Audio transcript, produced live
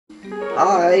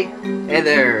Hi. Hey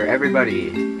there,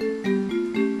 everybody.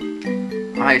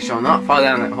 I shall not fall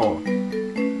down that hole.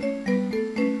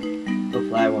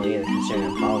 Hopefully I won't either, considering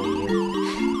I'm following you.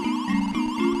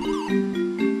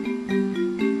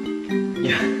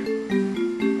 Yeah.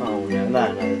 Oh no,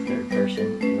 not another third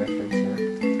person reference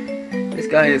here. This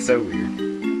guy is so weird.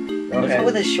 What's up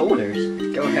with his shoulders?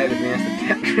 Go ahead, advance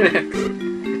the next.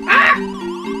 Ah!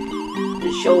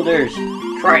 His shoulders.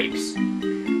 Cripes.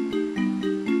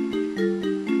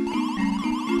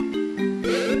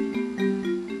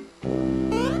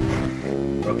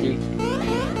 Rookie.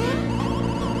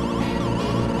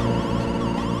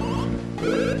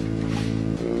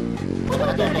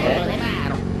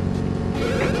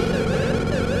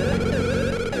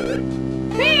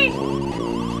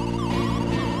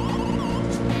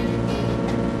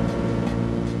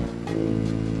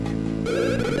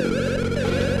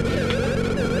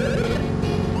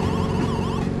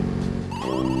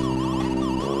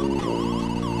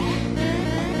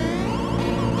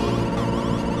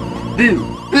 Boo!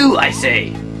 Boo, I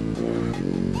say!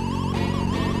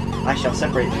 I shall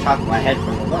separate the top of my head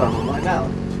from the bottom of my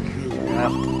mouth.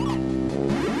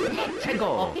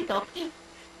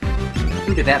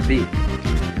 Who could that be?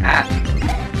 Ah!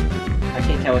 I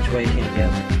can't tell which way he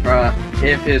can go.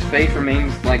 If his face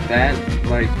remains like that,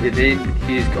 like it did,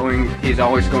 he's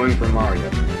always going for Mario.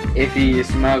 If he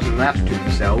smiles and laughs to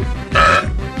himself,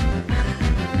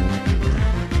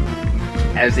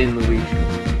 as in Luigi.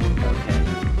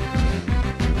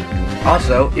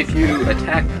 Also, if you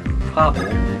attack Popple,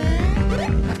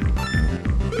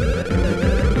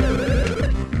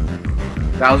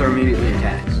 Bowser immediately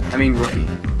attacks. I mean, Rookie.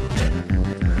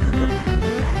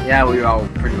 Yeah, we all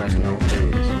pretty much know who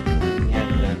it is. Yeah,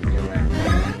 you're right.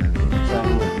 So,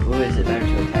 who is it better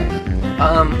to attack?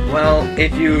 Well,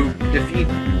 if you defeat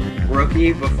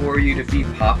Rookie before you defeat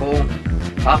Popple,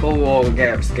 Popple will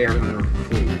get scared and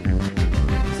flee.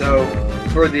 So,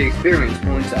 for the experience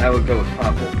points, I would go with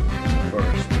Popple.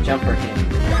 Jump or him.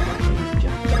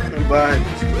 But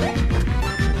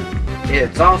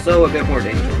it's also a bit more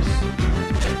dangerous.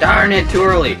 Darn it, too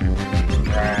early.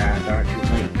 Darn, too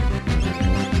late.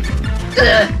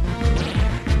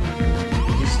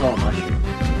 He just stole a mushroom.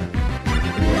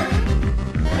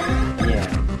 Yeah.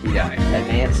 He died.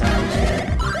 Advance sounds.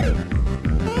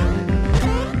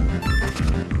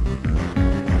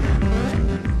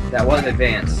 That was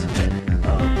advance.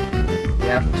 You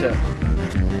have to.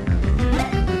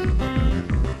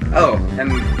 Oh, and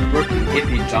Rookie, if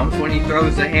he jumps when he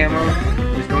throws the hammer,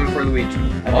 he's going for Luigi.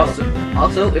 Also,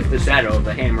 if the shadow of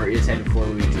the hammer is headed for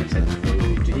Luigi, it's headed for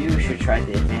Luigi. You should try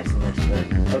the advance on this, but...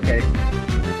 Okay.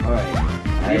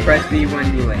 Alright. You press B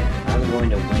when you land. I'm going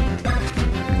to win.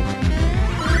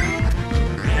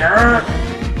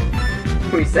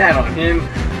 We sat on him.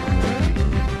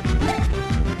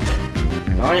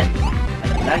 Darn it. I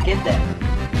did not get that.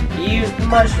 He used the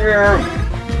mushroom!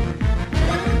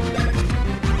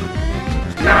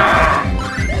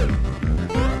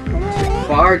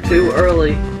 Far too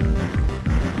early.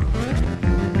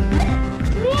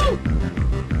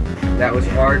 That was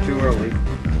far too early.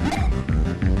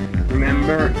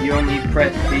 Remember, you only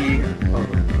press B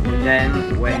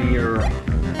then when you're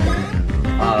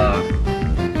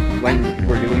when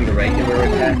we're doing the regular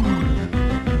attack.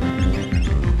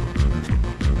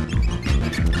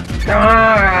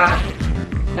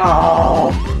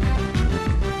 No!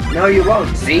 No, you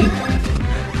won't, see?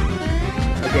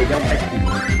 Okay, don't press B.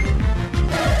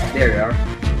 There you are.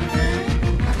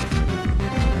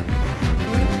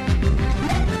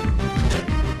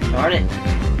 Darn it.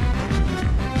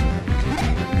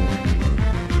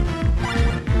 What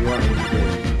do you want me to do?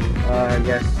 I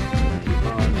guess keep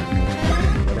on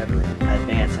whatever.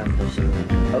 Advance, I'm pursuing.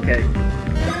 Okay.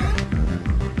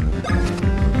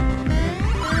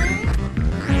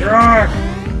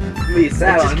 We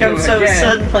sat on him It just comes so again.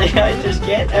 suddenly, I just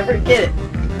can't ever get it.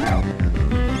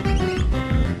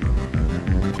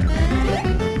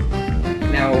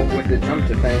 Now, with the jump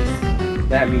defense,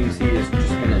 that means he is just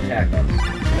going to attack us,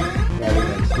 rather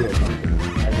than steal something.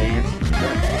 Advance.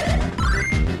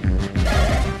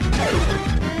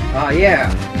 Yeah.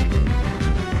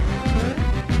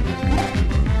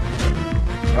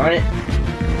 Darn it.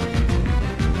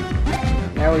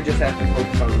 Now we just have to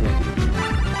focus on Ricky.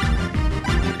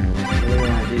 What do we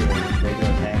want to do? Just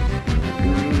regular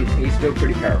attacks? He's still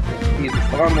pretty powerful. He's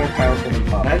far more powerful than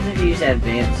What Popple. happens if you use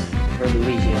advance for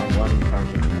Luigi on one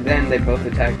target? Then they both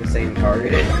attack the same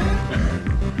target.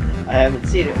 I haven't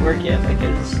seen it work yet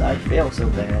because I fail so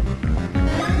bad.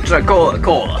 Chuckola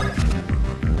Cola.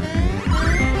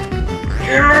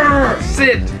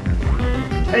 Sit!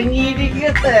 I need to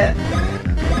get that!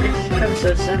 It just comes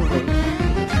so suddenly.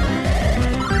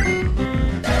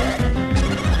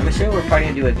 probably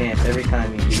gonna do advanced every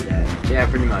time you do that. Yeah,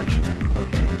 pretty much.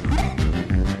 Okay.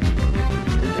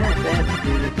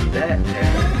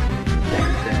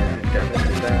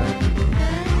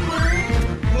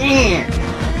 Yeah.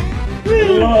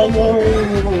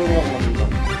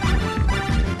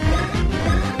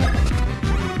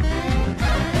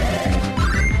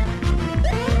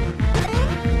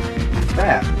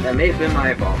 Crap, that may have been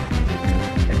my fault.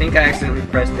 I think I accidentally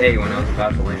pressed A when I was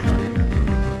about to land on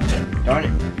it. Darn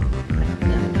it.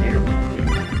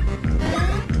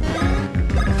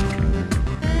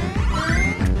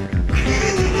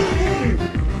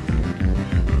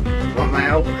 Want my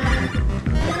help?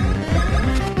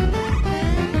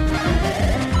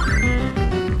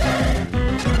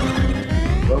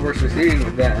 Well, we're succeeding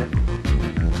with that.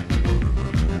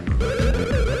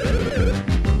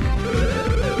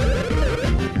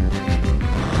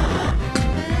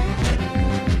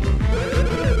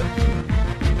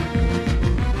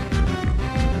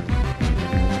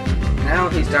 Now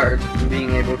he starts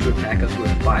being able to attack us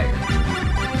with fire.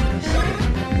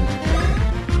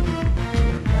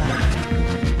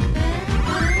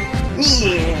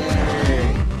 Yeah.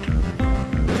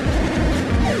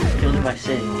 Killed it by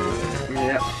sitting.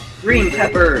 Yep. Green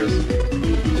peppers!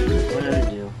 What did it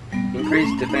do?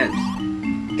 Increased defense.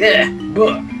 Gah!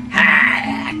 Buh!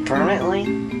 Ha! Permanently?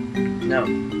 No.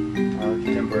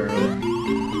 Okay. Temporarily.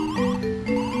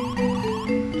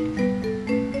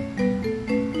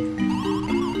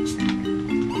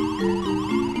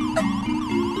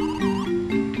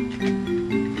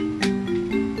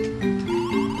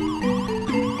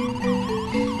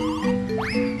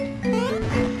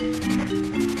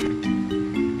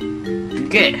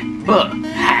 Get buh.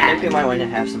 I think we might want to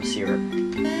have some syrup.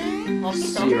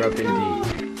 Syrup indeed.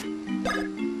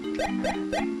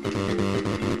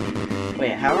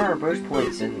 Wait, how are our burst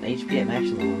points and HP at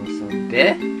maximum on this one?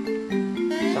 Yeah?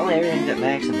 It's only everything's at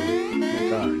maximum.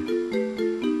 That's odd.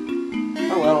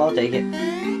 Oh well, I'll take it.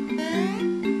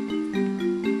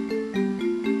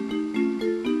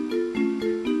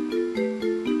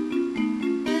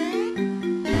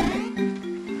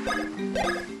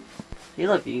 Hey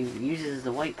look, he uses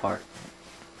the white part.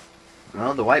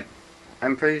 Well, the white...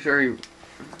 I'm pretty sure he...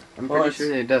 I'm Well, pretty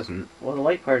sure it doesn't. Well, the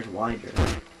white part is wider.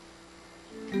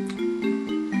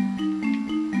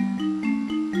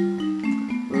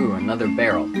 Ooh, another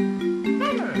barrel.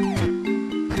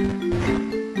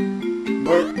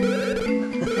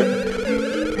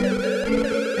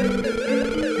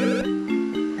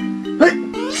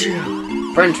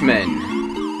 Frenchmen.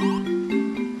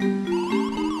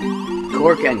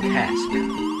 Cork and cask.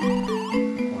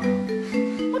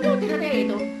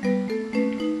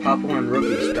 Popple and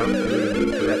Rookie stumped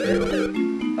into that barrel.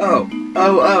 Oh!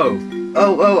 Oh, oh!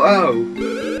 Oh, oh,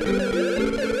 oh!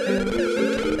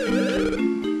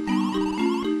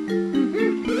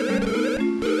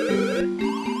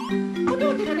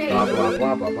 Blah, blah,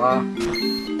 blah, blah, blah.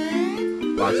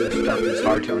 Lots of stuff is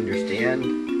hard to understand.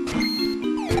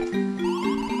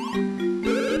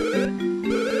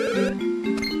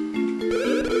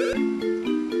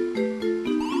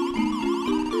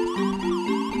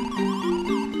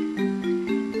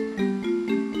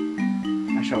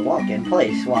 I shall walk in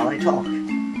place while I talk.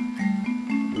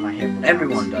 My hair will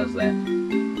Everyone bounce. does that.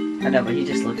 I know, but he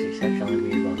just looks exceptionally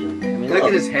weird while doing that. I mean, Look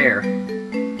at his hair.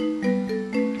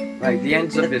 Like the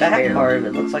ends of the his back hair. part of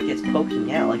it looks like it's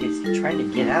poking out, like it's trying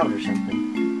to get out or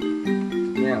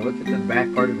something. Yeah, look at the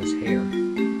back part of his hair.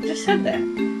 I just said that.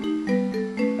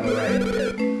 Oh, right.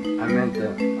 I meant the...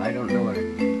 I don't know what I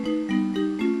mean.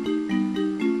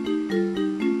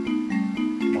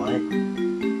 What?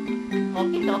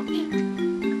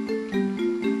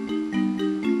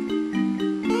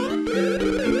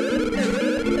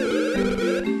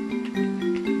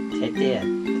 Take that.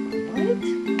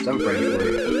 What? Some French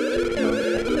word.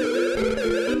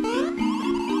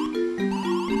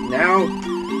 Now,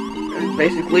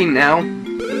 basically now,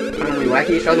 when we whack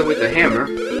each other with a hammer,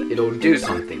 it'll do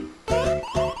something.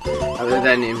 Other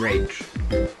than enrage.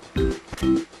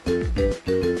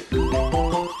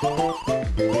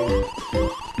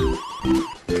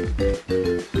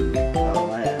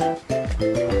 Oh,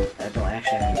 I don't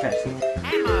actually have to press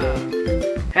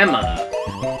it. Hammer!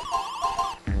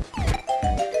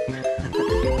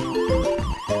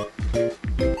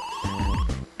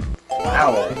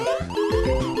 Wow.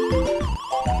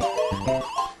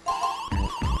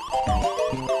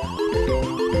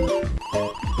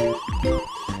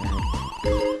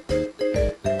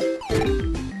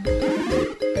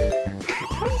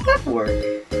 How does that work?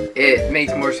 It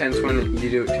makes more sense when you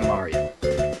do it to Mario.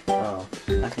 Oh,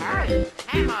 I think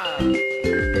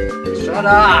Shut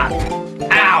up!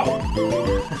 Ow!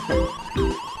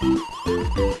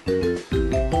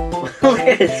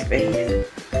 at his face.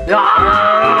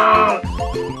 Ah!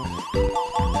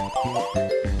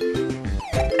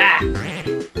 Ah!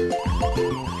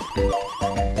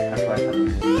 That's why I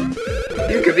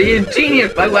thought. You could be a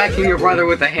genius by whacking your brother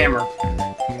with a hammer.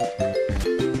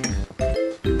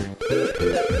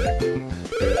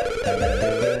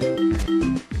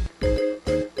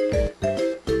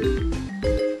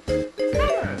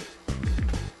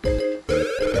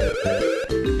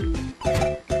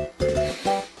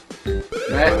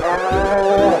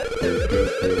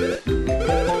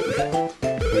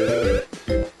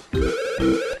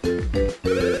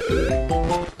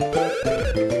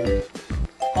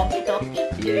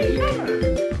 Yay.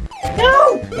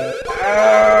 No!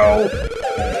 Ow!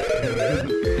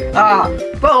 Ah,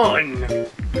 bone!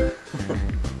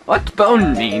 What's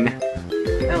bone mean?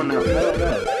 I don't know.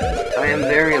 I am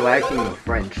very lacking of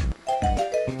French.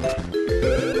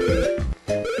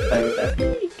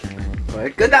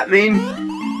 What could that mean?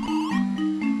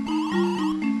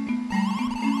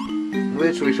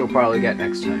 Which we shall probably get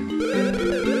next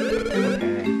time.